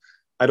accountable,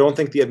 I don't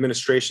think the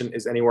administration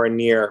is anywhere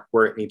near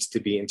where it needs to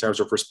be in terms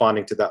of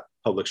responding to that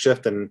public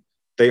shift. And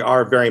they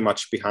are very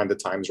much behind the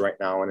times right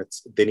now, and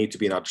they need to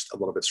be not just a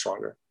little bit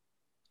stronger.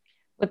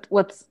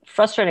 What's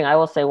frustrating, I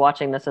will say,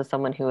 watching this as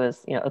someone who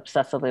is,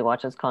 obsessively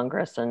watches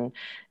Congress and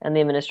the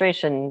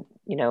administration,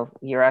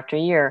 year after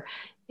year,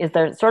 is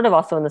they're sort of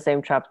also in the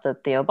same trap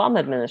that the Obama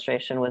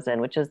administration was in,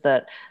 which is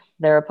that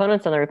their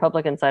opponents on the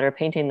Republican side are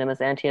painting them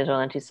as anti-Israel,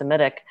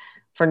 anti-Semitic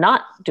for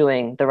not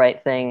doing the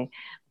right thing,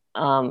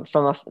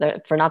 for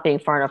not being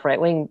far enough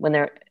right wing, when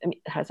they're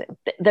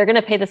going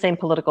to pay the same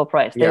political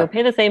price. They would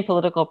pay the same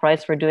political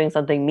price for doing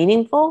something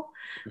meaningful,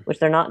 which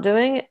they're not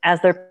doing,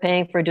 as they're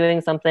paying for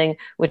doing something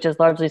which is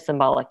largely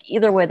symbolic.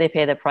 Either way they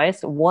pay the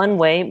price. One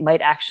way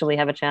might actually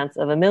have a chance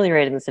of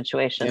ameliorating the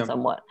situation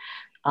somewhat.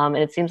 And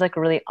it seems like a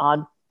really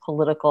odd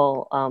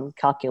political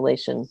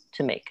calculation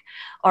to make.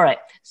 All right,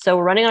 so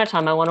we're running out of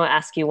time. I want to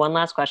ask you one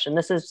last question.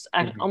 This is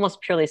almost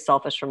purely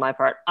selfish from my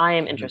part. I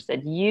am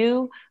interested.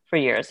 You, for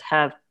years,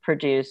 have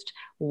produced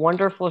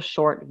wonderful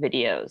short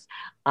videos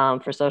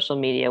for social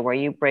media where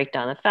you break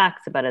down the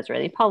facts about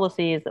Israeli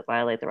policies that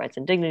violate the rights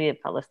and dignity of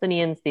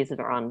Palestinians. These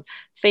are on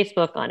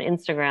Facebook, on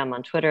Instagram,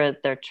 on Twitter.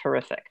 They're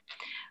terrific.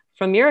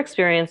 From your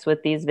experience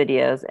with these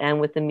videos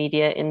and with the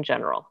media in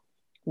general,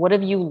 what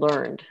have you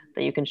learned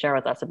that you can share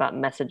with us about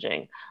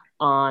messaging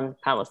on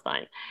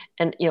Palestine,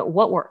 and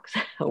what works,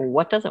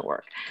 what doesn't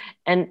work,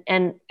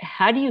 and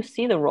how do you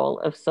see the role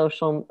of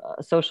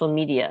social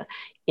media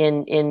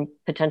in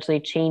potentially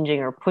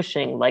changing or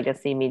pushing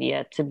legacy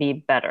media to be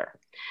better?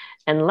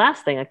 And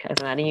last thing,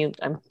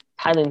 I'm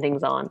piling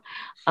things on,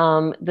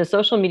 the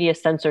social media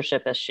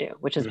censorship issue,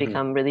 which has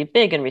become really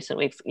big in recent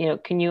weeks.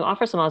 Can you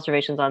offer some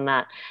observations on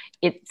that?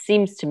 It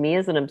seems to me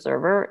as an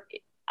observer,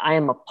 I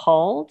am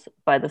appalled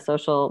by the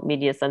social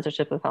media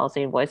censorship of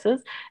Palestinian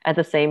voices. At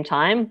the same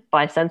time,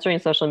 by censoring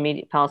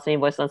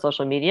Palestinian voices on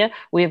social media,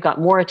 we have got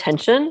more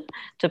attention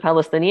to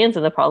Palestinians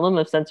and the problem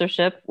of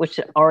censorship, which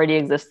already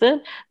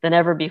existed, than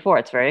ever before.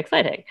 It's very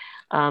exciting.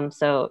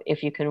 So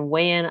if you can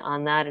weigh in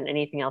on that and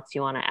anything else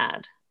you want to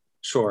add.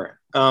 Sure.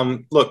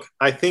 Look,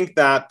 I think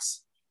that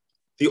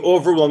the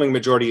overwhelming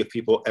majority of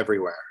people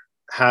everywhere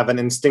have an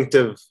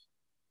instinctive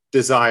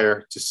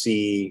desire to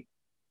see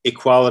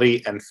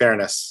equality and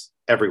fairness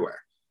everywhere.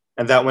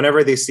 And that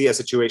whenever they see a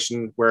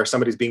situation where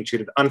somebody's being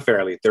treated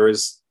unfairly, there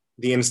is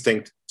the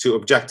instinct to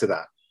object to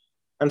that.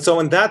 And so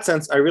in that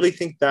sense, I really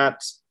think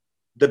that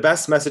the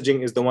best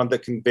messaging is the one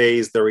that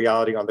conveys the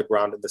reality on the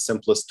ground in the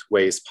simplest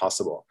ways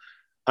possible.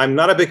 I'm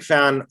not a big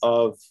fan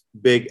of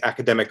big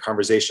academic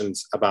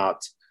conversations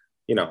about,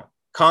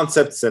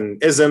 concepts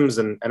and isms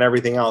and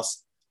everything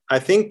else. I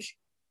think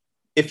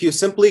if you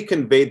simply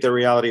conveyed the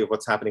reality of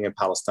what's happening in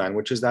Palestine,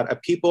 which is that a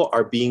people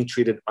are being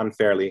treated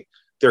unfairly,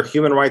 their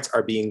human rights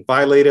are being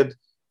violated,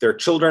 their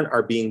children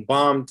are being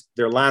bombed,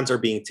 their lands are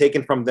being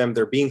taken from them,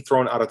 they're being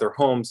thrown out of their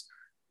homes.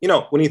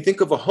 When you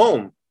think of a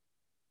home,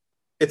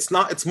 it's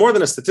more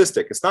than a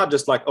statistic. It's not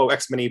just like,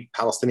 X many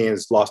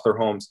Palestinians lost their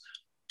homes.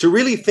 To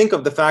really think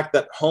of the fact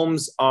that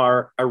homes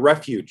are a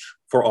refuge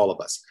for all of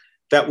us,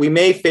 that we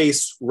may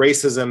face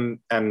racism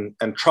and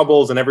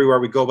troubles and everywhere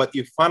we go, but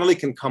you finally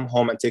can come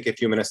home and take a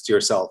few minutes to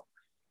yourself,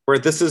 where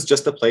this is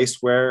just a place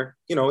where,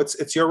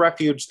 it's your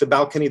refuge, the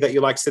balcony that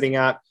you like sitting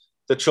at,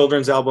 the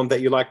children's album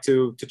that you like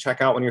to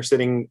check out when you're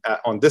sitting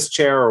on this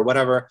chair or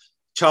whatever,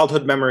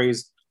 childhood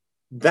memories.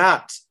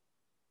 That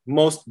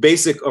most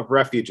basic of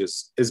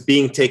refuges is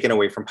being taken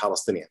away from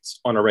Palestinians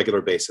on a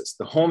regular basis.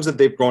 The homes that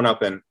they've grown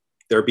up in,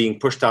 they're being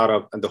pushed out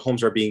of, and the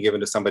homes are being given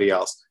to somebody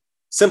else,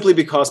 simply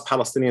because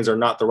Palestinians are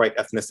not the right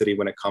ethnicity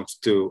when it comes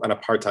to an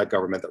apartheid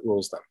government that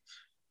rules them.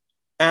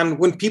 And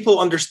when people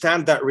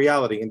understand that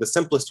reality in the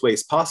simplest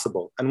ways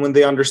possible, and when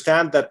they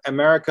understand that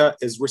America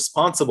is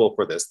responsible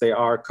for this, they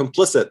are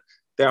complicit,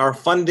 they are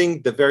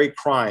funding the very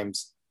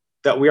crimes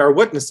that we are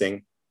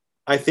witnessing,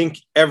 I think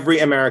every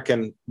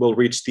American will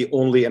reach the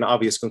only and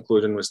obvious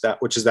conclusion,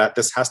 which is that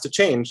this has to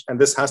change and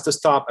this has to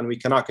stop, and we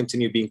cannot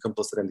continue being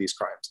complicit in these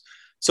crimes.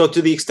 So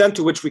to the extent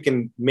to which we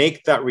can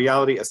make that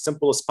reality as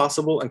simple as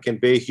possible and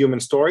convey human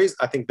stories,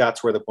 I think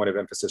that's where the point of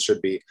emphasis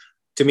should be.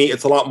 To me,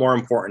 it's a lot more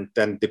important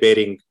than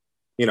debating,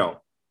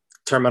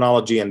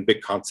 terminology and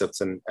big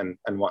concepts and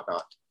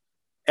whatnot.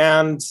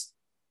 And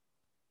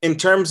in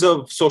terms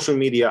of social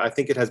media, I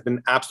think it has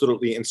been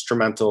absolutely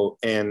instrumental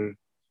in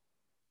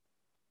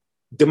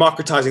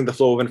democratizing the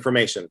flow of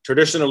information.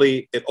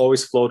 Traditionally, it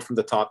always flowed from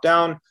the top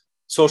down.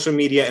 Social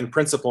media, in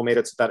principle, made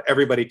it so that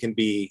everybody can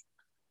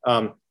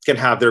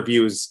have their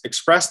views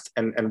expressed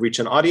and reach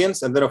an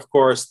audience. And then, of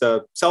course,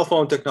 the cell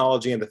phone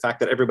technology and the fact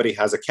that everybody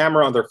has a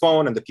camera on their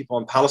phone and the people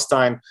in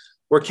Palestine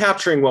were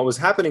capturing what was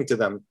happening to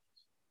them,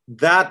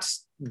 that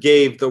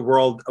gave the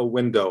world a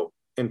window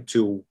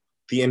into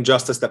the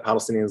injustice that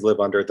Palestinians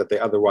live under that they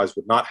otherwise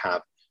would not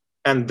have.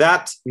 And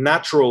that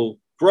natural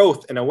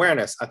growth and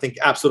awareness, I think,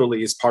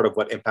 absolutely is part of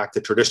what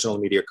impacted traditional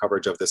media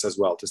coverage of this as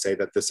well, to say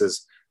that this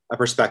is a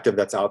perspective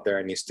that's out there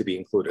and needs to be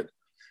included.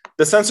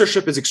 The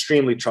censorship is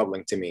extremely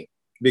troubling to me,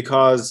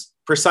 because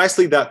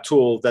precisely that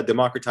tool that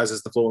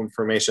democratizes the flow of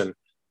information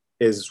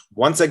is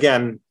once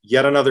again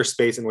yet another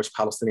space in which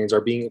Palestinians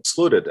are being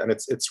excluded. And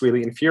it's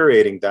really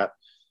infuriating that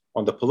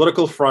on the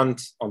political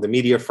front, on the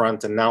media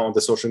front, and now on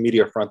the social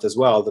media front as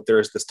well, that there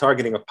is this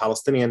targeting of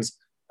Palestinians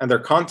and their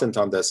content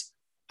on this.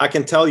 I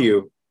can tell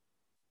you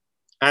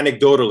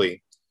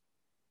anecdotally,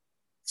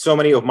 so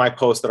many of my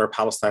posts that are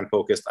Palestine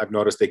focused, I've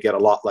noticed they get a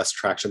lot less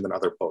traction than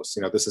other posts.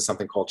 This is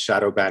something called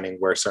shadow banning,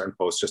 where certain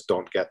posts just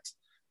don't get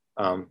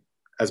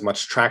as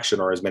much traction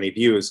or as many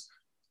views.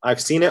 I've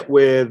seen it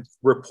with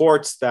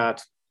reports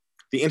that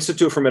the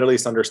Institute for Middle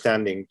East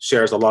Understanding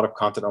shares a lot of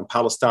content on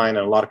Palestine,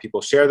 and a lot of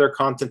people share their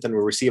content, and we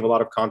receive a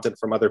lot of content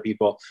from other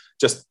people.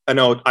 Just a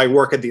note, I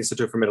work at the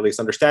Institute for Middle East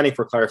Understanding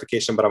for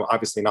clarification, but I'm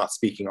obviously not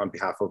speaking on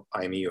behalf of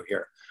IMEU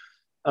here.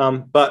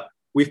 But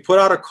we've put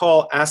out a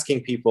call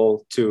asking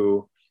people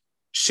to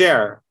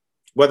share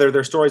whether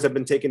their stories have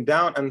been taken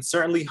down. And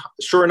certainly,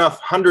 sure enough,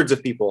 hundreds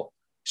of people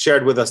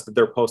shared with us that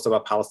their posts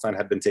about Palestine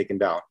had been taken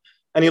down.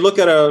 And you look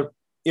at a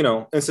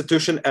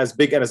institution as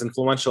big and as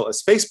influential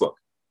as Facebook,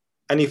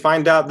 and you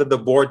find out that the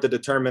board that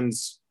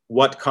determines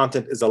what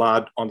content is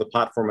allowed on the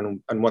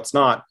platform and what's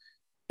not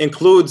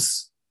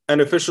includes an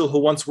official who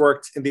once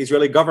worked in the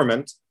Israeli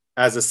government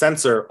as a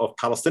censor of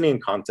Palestinian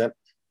content.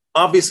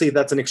 Obviously,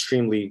 that's an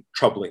extremely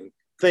troubling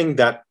thing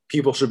that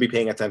people should be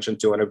paying attention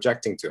to and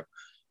objecting to.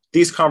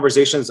 These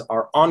conversations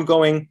are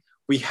ongoing.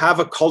 we have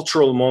a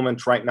cultural moment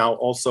right now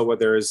also where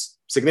there is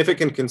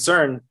significant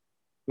concern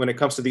when it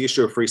comes to the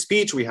issue of free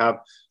speech. We have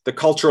the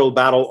cultural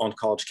battle on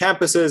college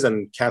campuses and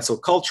cancel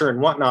culture and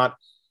whatnot.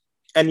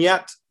 And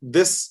yet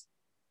this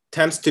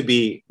tends to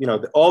be,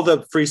 all the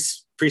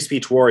free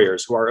speech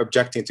warriors who are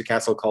objecting to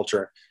cancel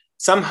culture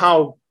somehow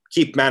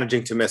keep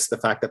managing to miss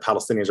the fact that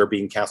Palestinians are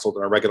being canceled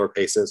on a regular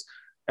basis,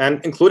 and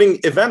including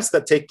events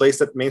that take place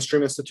at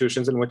mainstream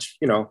institutions in which,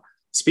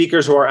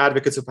 speakers who are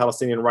advocates of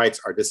Palestinian rights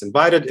are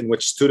disinvited, in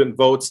which student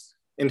votes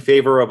in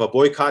favor of a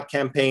boycott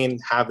campaign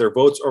have their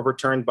votes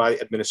overturned by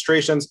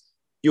administrations.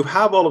 You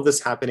have all of this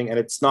happening, and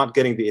it's not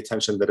getting the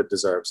attention that it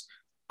deserves.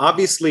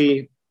 Obviously,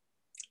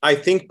 I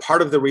think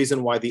part of the reason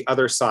why the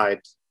other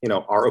side,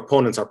 our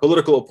opponents, our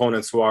political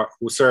opponents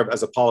who serve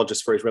as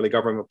apologists for Israeli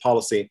government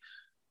policy,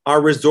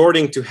 are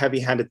resorting to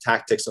heavy-handed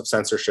tactics of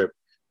censorship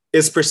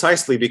is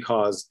precisely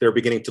because they're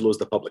beginning to lose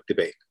the public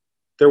debate.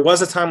 There was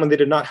a time when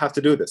they did not have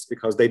to do this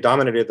because they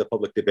dominated the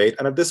public debate.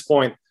 And at this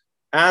point,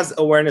 as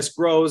awareness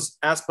grows,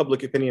 as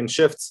public opinion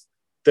shifts,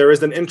 there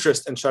is an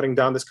interest in shutting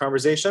down this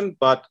conversation,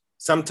 but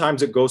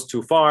sometimes it goes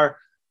too far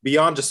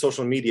beyond just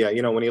social media.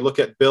 When you look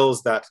at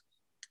bills that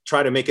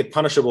try to make it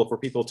punishable for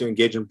people to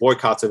engage in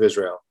boycotts of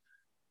Israel,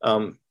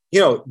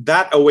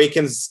 that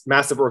awakens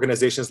massive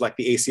organizations like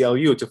the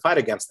ACLU to fight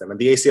against them. And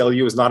the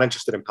ACLU is not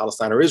interested in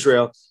Palestine or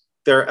Israel.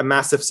 They're a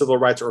massive civil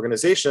rights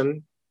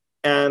organization.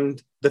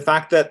 And the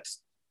fact that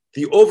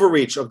the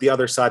overreach of the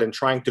other side in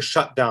trying to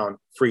shut down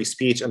free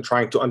speech and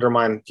trying to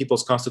undermine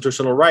people's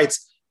constitutional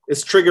rights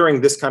is triggering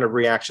this kind of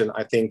reaction,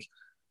 I think,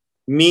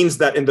 means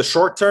that in the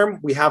short term,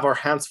 we have our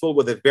hands full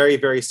with a very,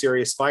 very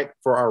serious fight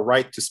for our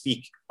right to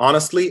speak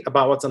honestly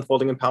about what's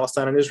unfolding in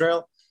Palestine and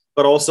Israel,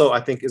 but also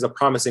I think is a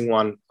promising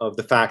one of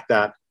the fact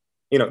that,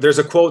 there's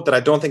a quote that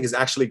I don't think is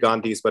actually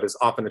Gandhi's, but is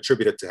often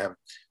attributed to him,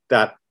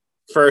 that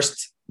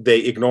first they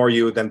ignore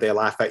you, then they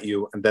laugh at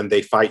you, and then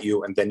they fight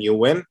you, and then you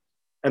win.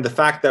 And the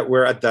fact that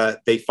we're at the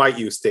they fight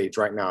you stage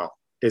right now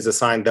is a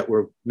sign that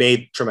we've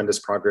made tremendous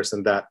progress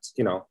and that,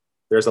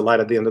 there's a light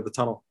at the end of the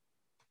tunnel.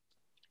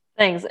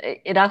 Thanks.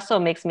 It also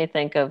makes me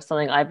think of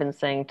something I've been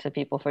saying to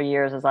people for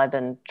years as I've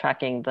been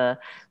tracking the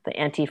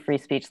anti-free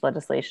speech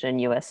legislation in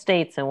US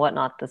states and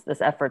whatnot,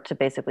 this effort to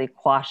basically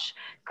quash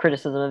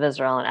criticism of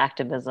Israel and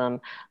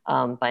activism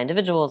by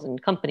individuals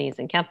and companies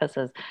and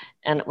campuses.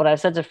 And what I've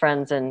said to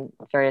friends in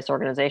various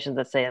organizations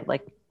that say,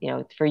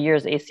 for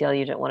years,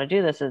 ACLU didn't want to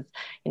do this is,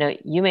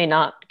 you may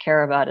not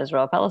care about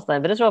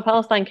Israel-Palestine, but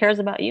Israel-Palestine cares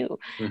about you.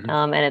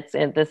 Mm-hmm.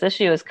 And this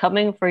issue is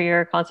coming for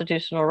your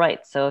constitutional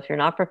rights. So if you're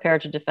not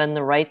prepared to defend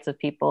the rights of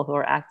people who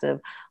are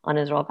active on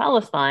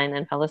Israel-Palestine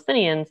and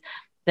Palestinians,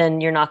 then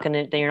you're not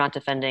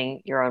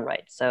defending your own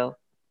rights. So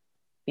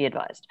be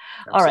advised.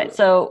 Absolutely. All right.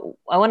 So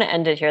I want to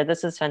end it here.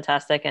 This is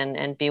fantastic.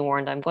 And be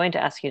warned, I'm going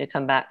to ask you to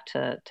come back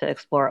to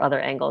explore other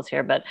angles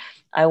here. But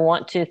I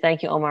want to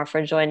thank you, Omar,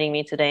 for joining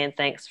me today. And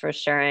thanks for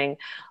sharing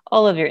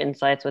all of your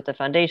insights with the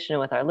foundation and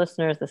with our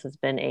listeners. This has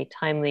been a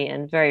timely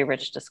and very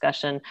rich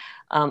discussion.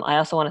 I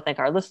also want to thank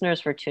our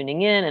listeners for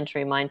tuning in and to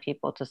remind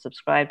people to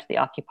subscribe to the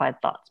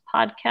Occupied Thoughts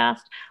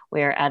podcast.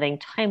 We are adding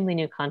timely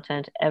new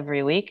content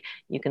every week.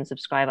 You can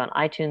subscribe on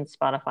iTunes,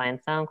 Spotify, and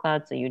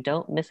SoundCloud so you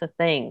don't miss a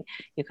thing.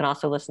 You can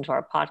also listen to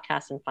our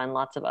podcast and find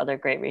lots of other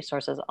great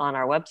resources on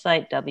our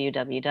website,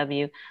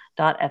 www.fmep.org.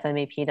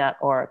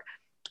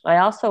 I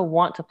also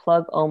want to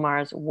plug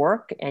Omar's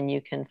work, and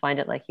you can find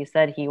it, like you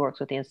said, he works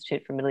with the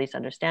Institute for Middle East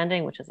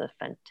Understanding, which is a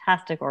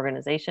fantastic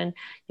organization.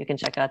 You can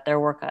check out their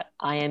work at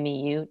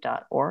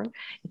imeu.org.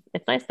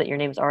 It's nice that your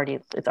name is already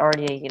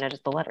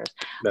just the letters.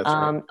 That's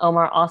right.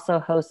 Omar also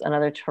hosts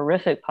another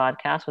terrific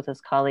podcast with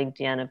his colleague,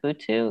 Deanna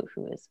Butu,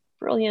 who is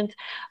brilliant.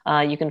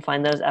 You can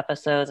find those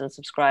episodes and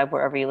subscribe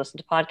wherever you listen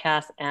to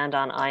podcasts and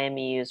on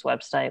IMEU's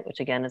website, which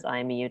again is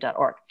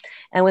imeu.org.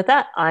 And with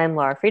that, I'm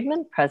Laura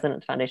Friedman, President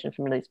of the Foundation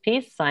for Middle East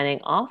Peace,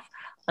 signing off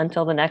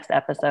until the next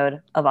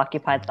episode of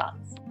Occupied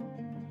Thoughts.